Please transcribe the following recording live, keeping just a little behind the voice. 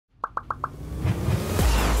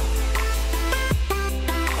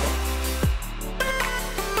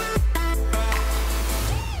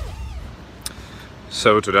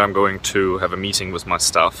So today I'm going to have a meeting with my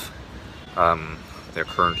staff. They're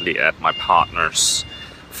currently at my partner's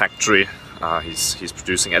factory. He's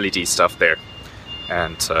producing LED stuff there.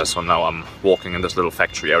 And so now I'm walking in this little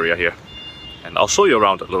factory area here. And I'll show you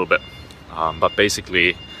around a little bit. But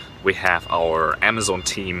basically we have our Amazon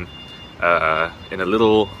team in a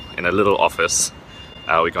little office.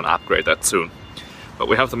 We're gonna upgrade that soon. But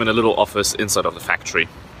we have them in a little office inside of the factory.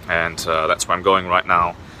 And that's where I'm going right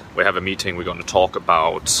now. We have a meeting. We're going to talk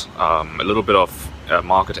about a little bit of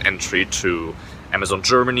market entry to Amazon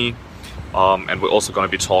Germany, and we're also going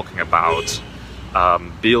to be talking about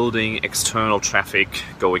building external traffic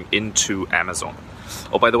going into Amazon.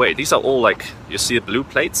 Oh, by the way, these are all, like, you see the blue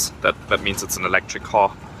plates? That means it's an electric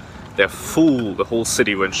car. They're full. The whole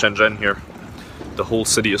city, we're in Shenzhen here. The whole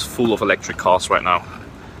city is full of electric cars right now.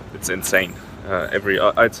 It's insane.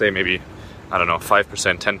 I'd say maybe, I don't know,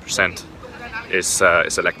 5%, 10%. Is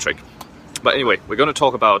electric. But anyway, we're going to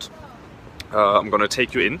talk about, I'm going to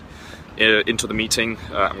take you into the meeting.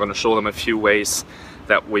 I'm going to show them a few ways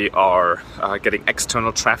that we are getting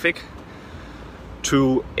external traffic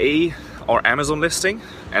to A, our Amazon listing,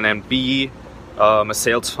 and then B, a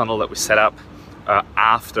sales funnel that we set up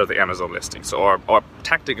after the Amazon listing. So our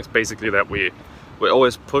tactic is basically that we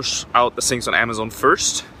always push out the things on Amazon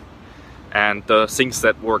first, and the things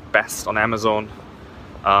that work best on Amazon,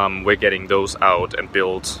 we're getting those out and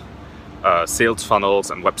build sales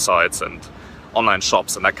funnels and websites and online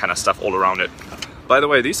shops and that kind of stuff all around it. By the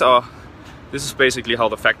way, this is basically how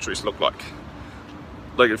the factories look like.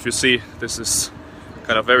 Like, if you see, this is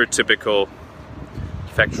kind of very typical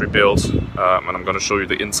factory build, and I'm going to show you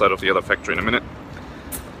the inside of the other factory in a minute.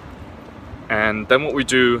 And then what we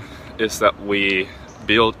do is that we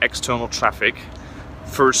build external traffic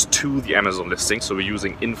first to the Amazon listing. So we're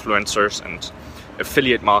using influencers and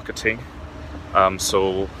affiliate marketing,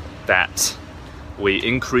 so that we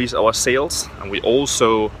increase our sales, and we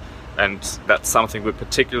also, and that's something we're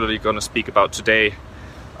particularly going to speak about today,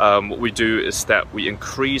 what we do is that we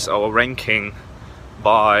increase our ranking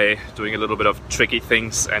by doing a little bit of tricky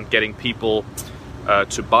things and getting people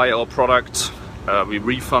to buy our product. We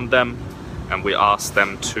refund them, and we ask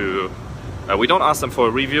them to, we don't ask them for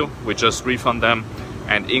a review, we just refund them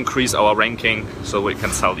and increase our ranking so we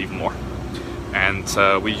can sell even more.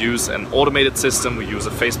 And we use an automated system. We use a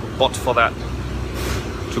Facebook bot for that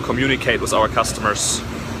to communicate with our customers.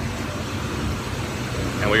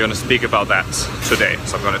 And we're going to speak about that today.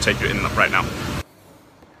 So I'm going to take you in right now.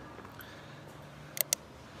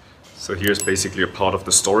 So here's basically a part of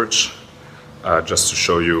the storage, just to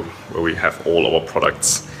show you where we have all our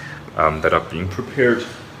products that are being prepared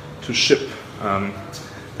to ship.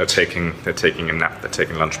 They're taking a nap. They're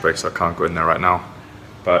taking lunch break, so I can't go in there right now.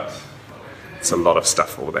 But it's a lot of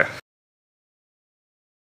stuff over there.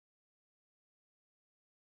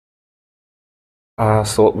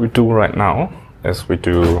 So what we do right now is we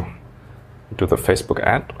do the Facebook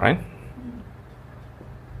ad, right?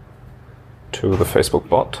 To the Facebook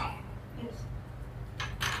bot.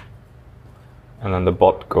 And then the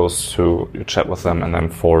bot goes to, you chat with them, and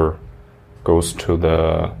then 4 goes to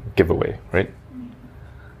the giveaway, right?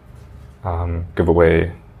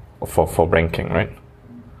 Giveaway for ranking, right?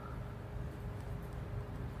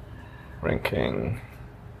 Ranking,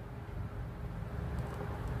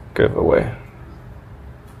 giveaway.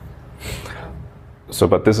 So,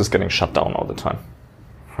 but this is getting shut down all the time,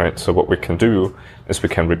 right? So what we can do is we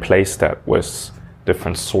can replace that with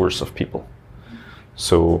different source of people.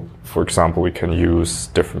 So, for example, we can use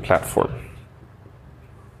different platform.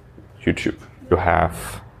 YouTube, you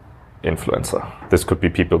have influencer. This could be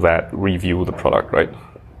people that review the product, right?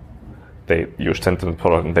 You send them the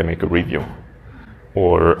product and they make a review.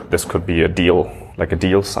 Or this could be a deal, like a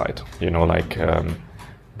deal site, you know, like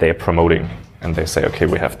they're promoting and they say, okay,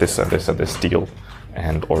 we have this and this and this deal,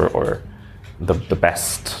 and or the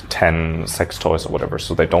best 10 sex toys or whatever,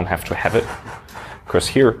 so they don't have to have it. Because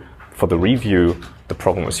here, for the review, the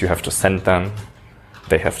problem is you have to send them,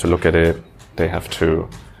 they have to look at it, they have to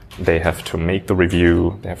make the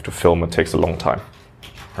review, they have to film, it takes a long time,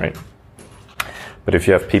 right? But if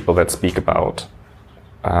you have people that speak about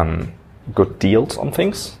good deals on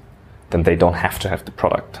things, then they don't have to have the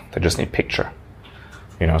product. They just need picture,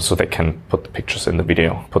 you know, so they can put the pictures in the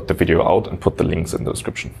video, put the video out, and put the links in the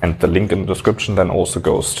description. And the link in the description then also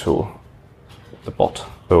goes to the bot.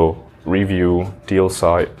 So review, deal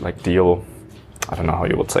site, like deal, I don't know how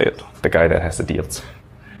you would say it, the guy that has the deals,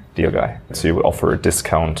 deal guy. So you would offer a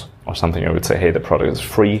discount or something, you would say, hey, the product is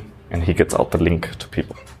free, and he gets out the link to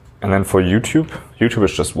people. And then for YouTube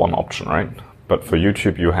is just one option, right? But for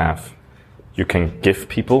YouTube, you can give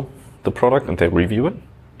people the product and they review it.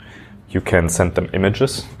 You can send them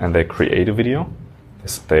images and they create a video.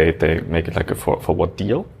 They make it like a for what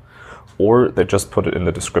deal, or they just put it in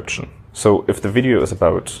the description. So if the video is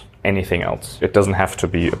about anything else, it doesn't have to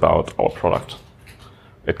be about our product.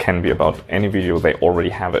 It can be about any video, they already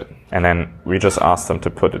have it. And then we just ask them to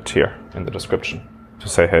put it here in the description. To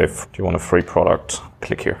say, hey, do you want a free product?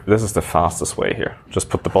 Click here. This is the fastest way here. Just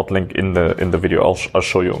put the bot link in the video. I'll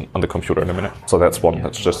show you on the computer in a minute. So that's one.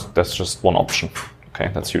 That's just one option. Okay,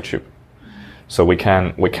 that's YouTube. So we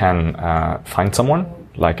can find someone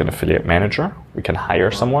like an affiliate manager. We can hire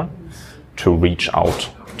someone to reach out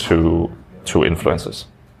to influencers.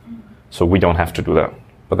 So we don't have to do that.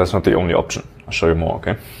 But that's not the only option. I'll show you more.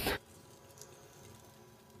 Okay.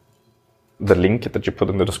 The link that you put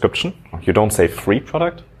in the description, you don't say free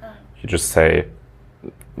product, you just say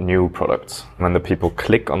new products. When the people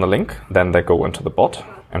click on the link, then they go into the bot,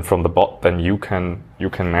 and from the bot, then you can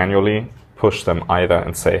manually push them either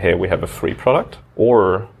and say, hey, we have a free product,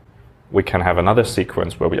 or we can have another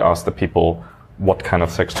sequence where we ask the people, what kind of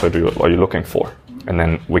sex toy are you looking for? And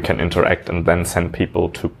then we can interact and then send people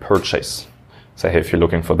to purchase. Say, hey, if you're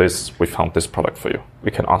looking for this, we found this product for you. We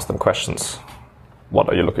can ask them questions. What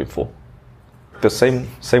are you looking for? The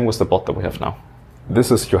same with the bot that we have now. This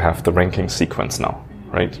is, you have the ranking sequence now,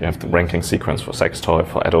 right? You have the ranking sequence for sex toy,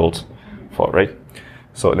 for adult, right?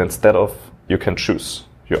 So instead of, you can choose.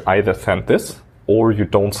 You either send this, or you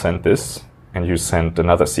don't send this, and you send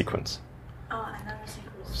another sequence. Oh, another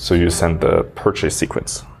sequence. So you send the purchase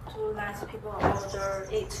sequence. To let people order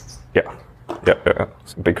it. Yeah.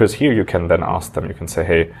 Because here you can then ask them, you can say,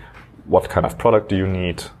 hey, what kind of product do you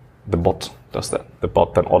need? The bot does that. The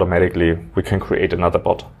bot then automatically, we can create another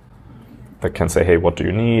bot that can say, hey, what do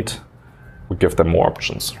you need? We give them more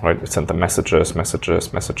options, right? We send them messages.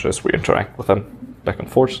 We interact with them back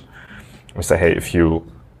and forth. We say, hey, if you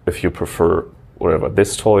prefer whatever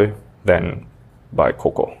this toy, then buy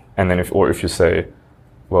Coco. And then if you say,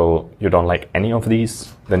 well, you don't like any of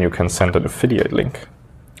these, then you can send an affiliate link.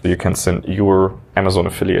 You can send your Amazon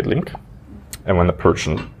affiliate link. And when the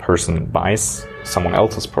person buys someone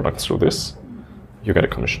else's product through this, you get a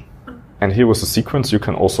commission. And here with the sequence, you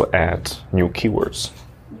can also add new keywords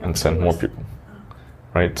and send more people.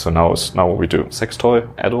 Right? So now what we do, sex toy,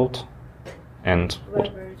 adult, and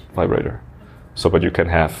what? Vibrator. So, but you can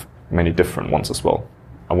have many different ones as well.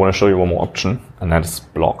 I want to show you one more option, and that is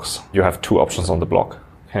blogs. You have two options on the blog.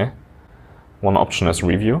 Okay? One option is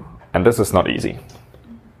review, and this is not easy.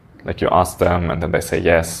 Like you ask them and then they say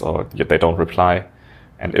yes, or they don't reply.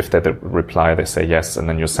 And if they reply, they say yes, and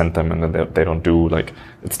then you send them and then they don't do, like,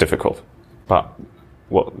 it's difficult. But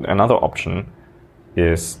another option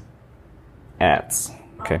is ads.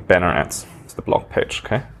 Okay, banner ads. It's the blog page,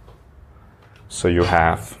 okay? So you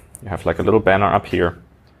have like a little banner up here,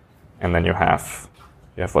 and then you have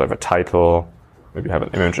whatever title, maybe you have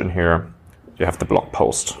an image in here, you have the blog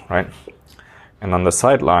post, right? And on the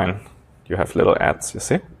sideline, you have little ads, you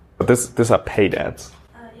see? But these are paid ads.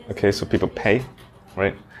 Okay, so people pay,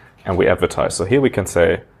 right? And we advertise. So here we can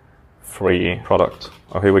say free product.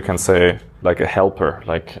 Or here we can say like a helper,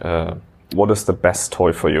 like what is the best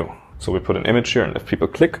toy for you? So we put an image here, and if people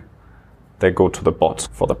click, they go to the bot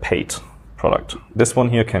for the paid product. This one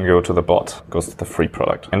here can go to the bot, goes to the free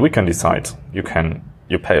product. And we can decide, you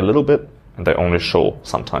pay a little bit and they only show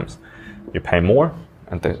sometimes. You pay more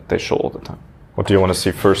and they show all the time. What do you want to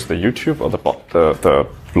see first, the YouTube or the bot, the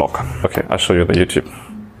blog? Okay, I'll show you the YouTube.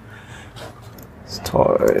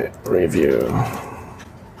 Toy review.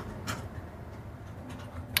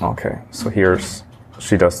 Okay, so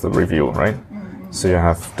she does the review, right? So you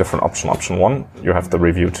have different option. Option 1, you have the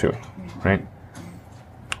review too, right?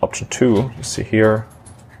 Option 2, you see here,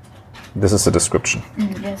 this is the description.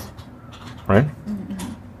 Yes. Right?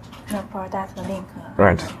 The product link.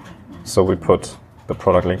 Right. So we put the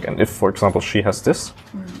product link, and if, for example, she has this,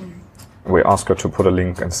 we ask her to put a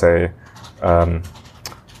link and say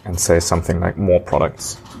something like more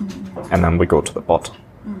products, and then we go to the bot,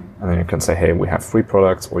 and then you can say, hey, we have free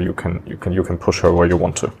products, or you can push her where you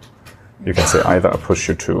want to. You can say either I push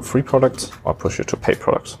you to free products or push you to paid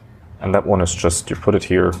products, and that one is just you put it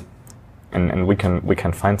here, and we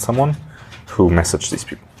can find someone who message these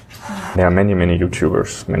people. There are many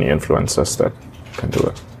YouTubers, many influencers that can do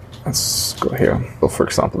it. Let's go here. So for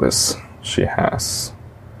example, she has,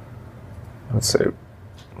 let's say,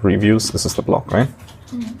 reviews. This is the blog, right?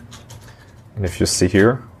 And if you see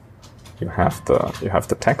here, you have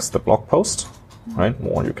the text, the blog post, right?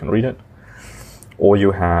 More, you can read it. Or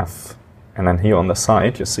you have, and then here on the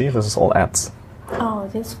side, you see, this is all ads. Oh,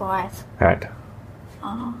 this for ads. Right.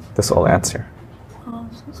 This is all ads here. Oh,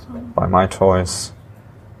 so sorry. Buy my toys,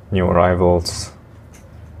 new arrivals,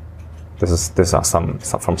 These are some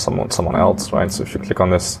from someone else, right? So if you click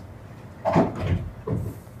on this,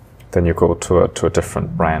 then you go to a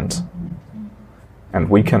different brand, and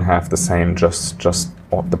we can have the same just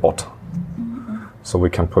on the bot. So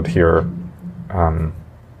we can put here,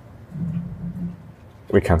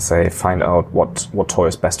 we can say find out what toy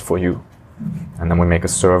is best for you, and then we make a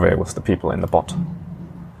survey with the people in the bot.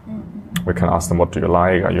 We can ask them, what do you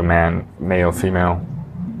like? Are you male, female?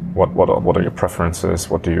 What are your preferences?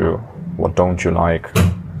 What don't you like?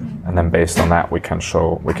 And then based on that, we can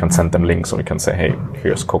send them links, or we can say, hey,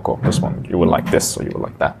 here's Coco, this one, you will like this, or you will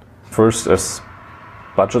like that. First is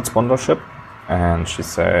budget sponsorship, and she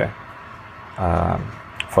say,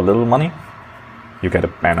 for little money, you get a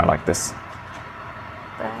banner like this.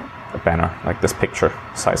 A banner like this, picture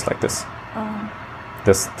size like this.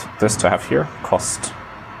 This to have here cost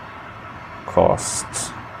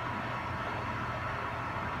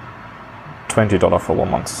 $20 for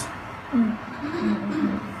 1 month.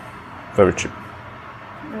 Very cheap.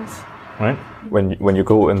 Yes. Right? When you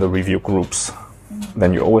go in the review groups,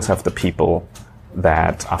 then you always have the people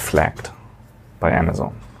that are flagged by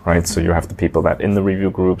Amazon, right? So you have the people that in the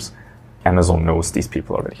review groups, Amazon knows these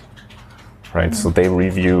people already, right? So they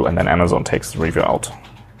review, and then Amazon takes the review out.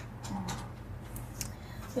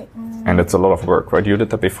 And it's a lot of work, right? You did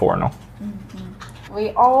that before, no?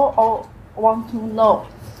 We all want to know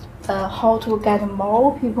how to get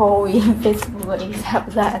more people in Facebook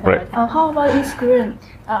except that. Right. How about Instagram?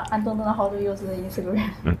 I don't know how to use the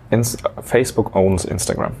Instagram. Facebook owns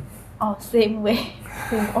Instagram. Oh, same way.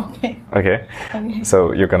 Okay. Okay.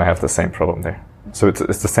 So you're gonna have the same problem there. So it's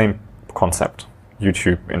the same concept.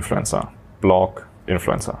 YouTube influencer, blog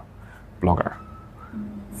influencer, blogger,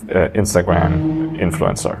 Instagram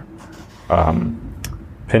influencer,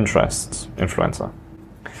 Pinterest influencer,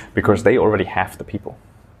 because they already have the people.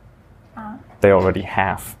 They already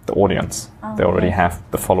have the audience. They already have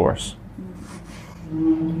the followers.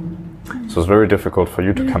 So it's very difficult for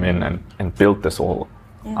you to come in and build this all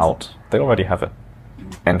out. They already have it.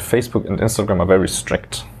 And Facebook and Instagram are very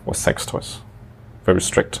strict with sex toys. Very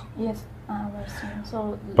strict. Yes, I understand.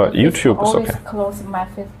 So but YouTube is okay. Always close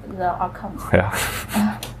the account. Yeah.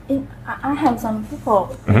 I have some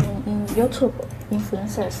people in YouTube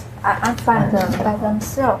influencers. I find by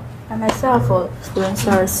themselves. I myself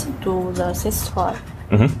influencers do the sex toy.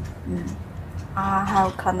 I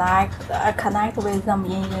have connect with them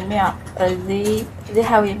in email. They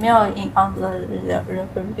have email on the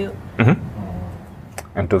review.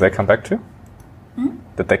 And do they come back to you?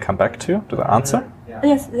 Did they come back to you? Do they answer?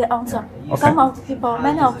 Yes, they answer. Okay. Some of people,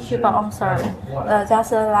 many of people answer.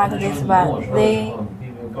 Just like this one, they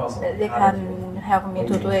can help me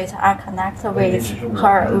to do it. I connect with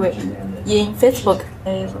her in Facebook.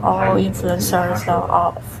 Is all influencers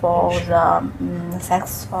for the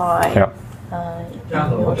sex toy. Yeah.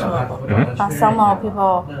 YouTube. But some of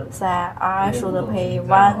people say I should pay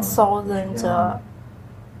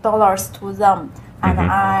 $1,000 to them, and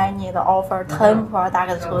I need to offer 10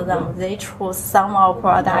 products to them. They choose some of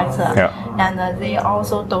products, and they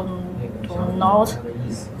also do not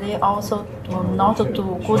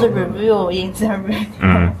do good review in their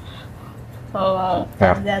video. So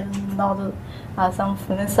that's not some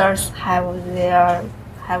influencers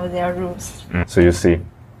have their rules. So you see,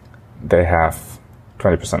 they have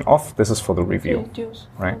 20% off. This is for the review,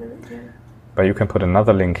 right? But you can put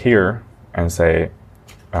another link here and say,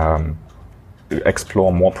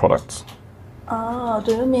 explore more products. Oh,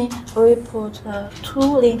 do you mean we put 2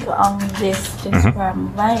 links on this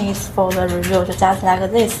Instagram? One is for the review, just like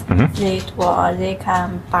this. They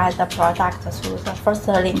can buy the product through the first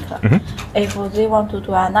link. If they want to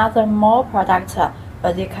do another more product,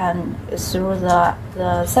 they can through the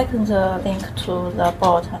second link to the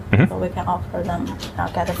bot. So we can offer them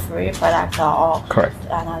get a free product or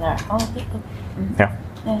another. Yeah.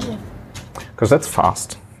 Because that's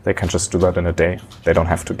fast. They can just do that in a day. They don't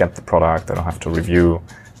have to get the product. They don't have to review.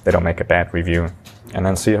 They don't make a bad review, and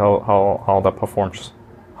then see how that performs.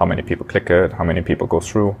 How many people click it? How many people go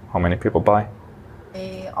through? How many people buy?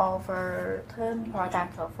 We offer 10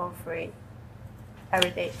 products for free every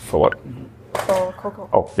day. For what? For Coco.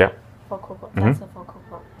 Oh, yeah. For Coco. That's for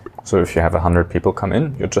Coco. So if you have 100 people come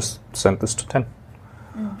in, you just send this to 10.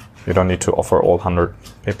 You don't need to offer all 100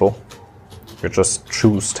 people. You just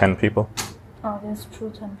choose 10 people. Oh, just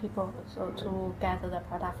choose 10 people. So to get the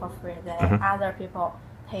product for free, then other people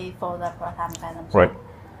pay for the product by themselves. Right.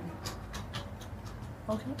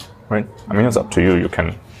 Okay. Right. I mean, it's up to you. You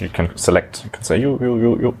can select. You can say you.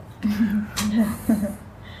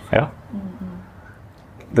 Yeah.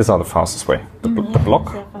 These are the fastest way. The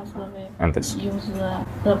block the fastest way. and this. Use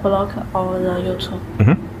the block or the YouTube.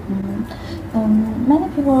 Many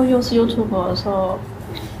people use YouTube, so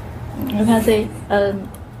you can see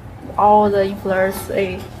all the influence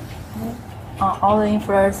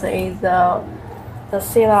is the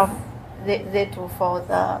seller they do for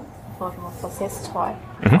this toy.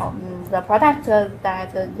 The product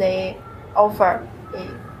that they offer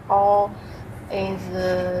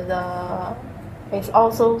is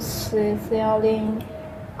also selling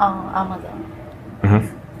on Amazon.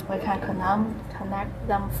 We can connect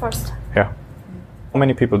them first. Yeah. How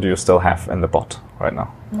many people do you still have in the bot right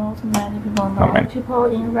now? Not many people. Not many. People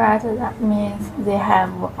in red, that means they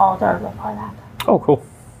have ordered the product. Oh, cool.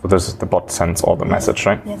 So this is the bot sends all the message,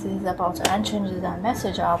 right? This is the bot and changes the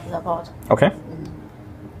message of the bot. Okay.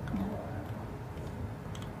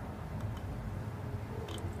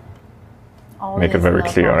 Make it very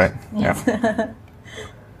clear, right? Yes. Yeah.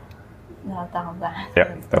 Now down that.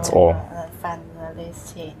 Yeah, that's all. Find the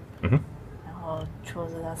listing. Mm-hmm. And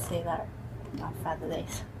choose the seller. Find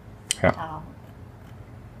this. Yeah.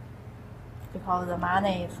 Because the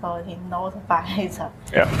money, so he notifies it.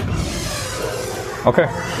 Yeah. Okay.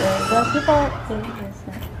 The people,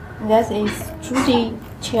 that is Judy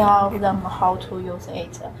tell them how to use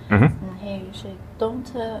it.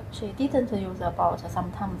 She didn't use the bot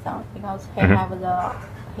sometimes because he have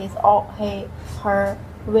her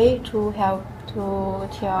way to help to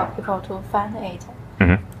tell people to find it.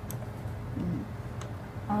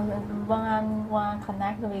 When I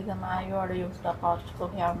connect with them, I usually use the bot to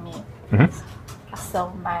help me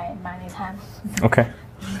solve many times. Okay.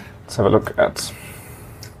 Let's have a look at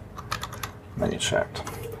ManyChat.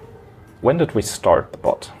 When did we start the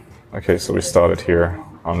bot? Okay, so we started here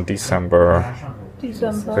on December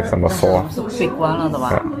 4.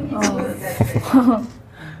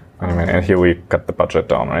 And here we got the budget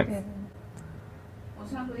down, right?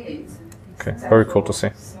 Okay, very cool to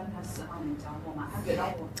see.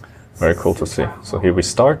 Very cool to see. So here we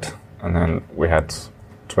start, and then we had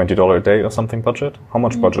 $20 a day or something budget. How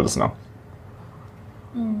much budget is now?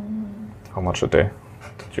 How much a day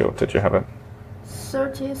did you have it?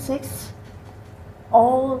 36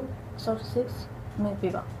 or 36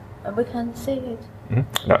 maybe. We can see it.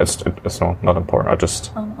 No, it's not important. I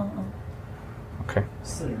just. Okay.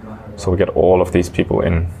 So we get all of these people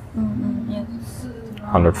in. Yes.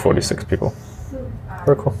 146 people.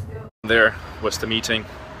 Very cool. There was the meeting.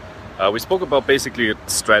 We spoke about basically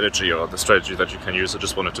strategy, or the strategy that you can use. I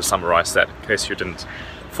just wanted to summarize that in case you didn't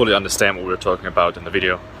fully understand what we were talking about in the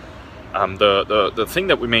video. The thing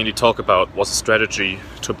that we mainly talk about was a strategy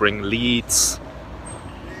to bring leads.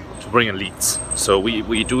 So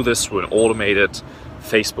we do this through an automated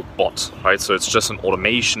Facebook bot, right? So it's just an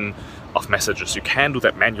automation of messages. You can do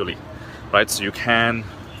that manually, right? So you can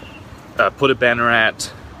put a banner ad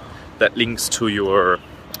that links to your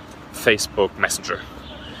Facebook Messenger,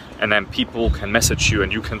 and then people can message you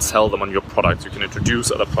and you can sell them on your products. You can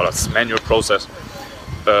introduce other products. Manual process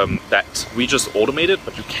that we just automated,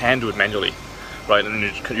 but you can do it manually, right? And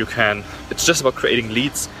you can. It's just about creating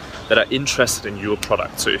leads that are interested in your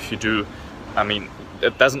product. So if you do, I mean,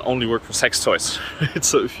 it doesn't only work for sex toys.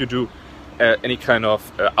 So if you do any kind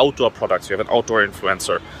of outdoor products, you have an outdoor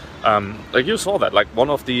influencer. Like you saw that, like one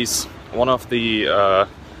of the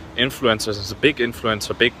influencers is a big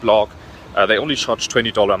influencer, big blog. They only charge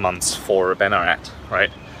 $20 a month for a banner ad,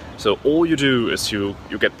 right? So all you do is you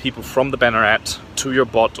get people from the banner ad to your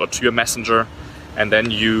bot or to your messenger, and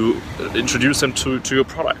then you introduce them to your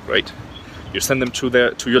product, right? You send them to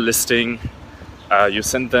your listing. You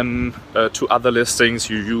send them to other listings.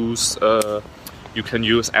 You can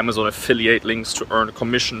use Amazon affiliate links to earn a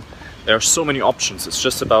commission. There are so many options. It's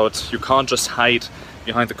just about, you can't just hide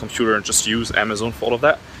behind the computer and just use Amazon for all of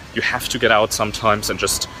that. You have to get out sometimes and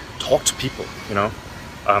just talk to people, you know.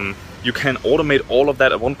 You can automate all of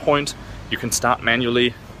that at one point. You can start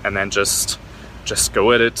manually and then just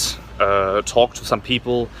go at it, talk to some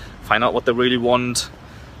people, find out what they really want,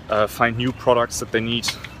 find new products that they need,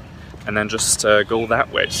 and then just go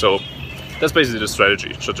that way. So that's basically the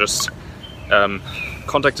strategy. So just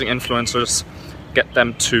contacting influencers, get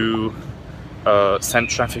them to send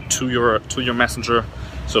traffic to your messenger.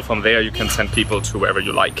 So from there you can send people to wherever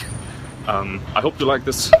you like. I hope you like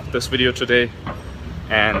this video today,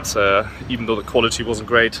 and even though the quality wasn't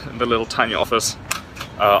great in the little tiny office,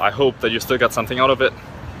 I hope that you still got something out of it,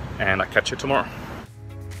 and I'll catch you tomorrow.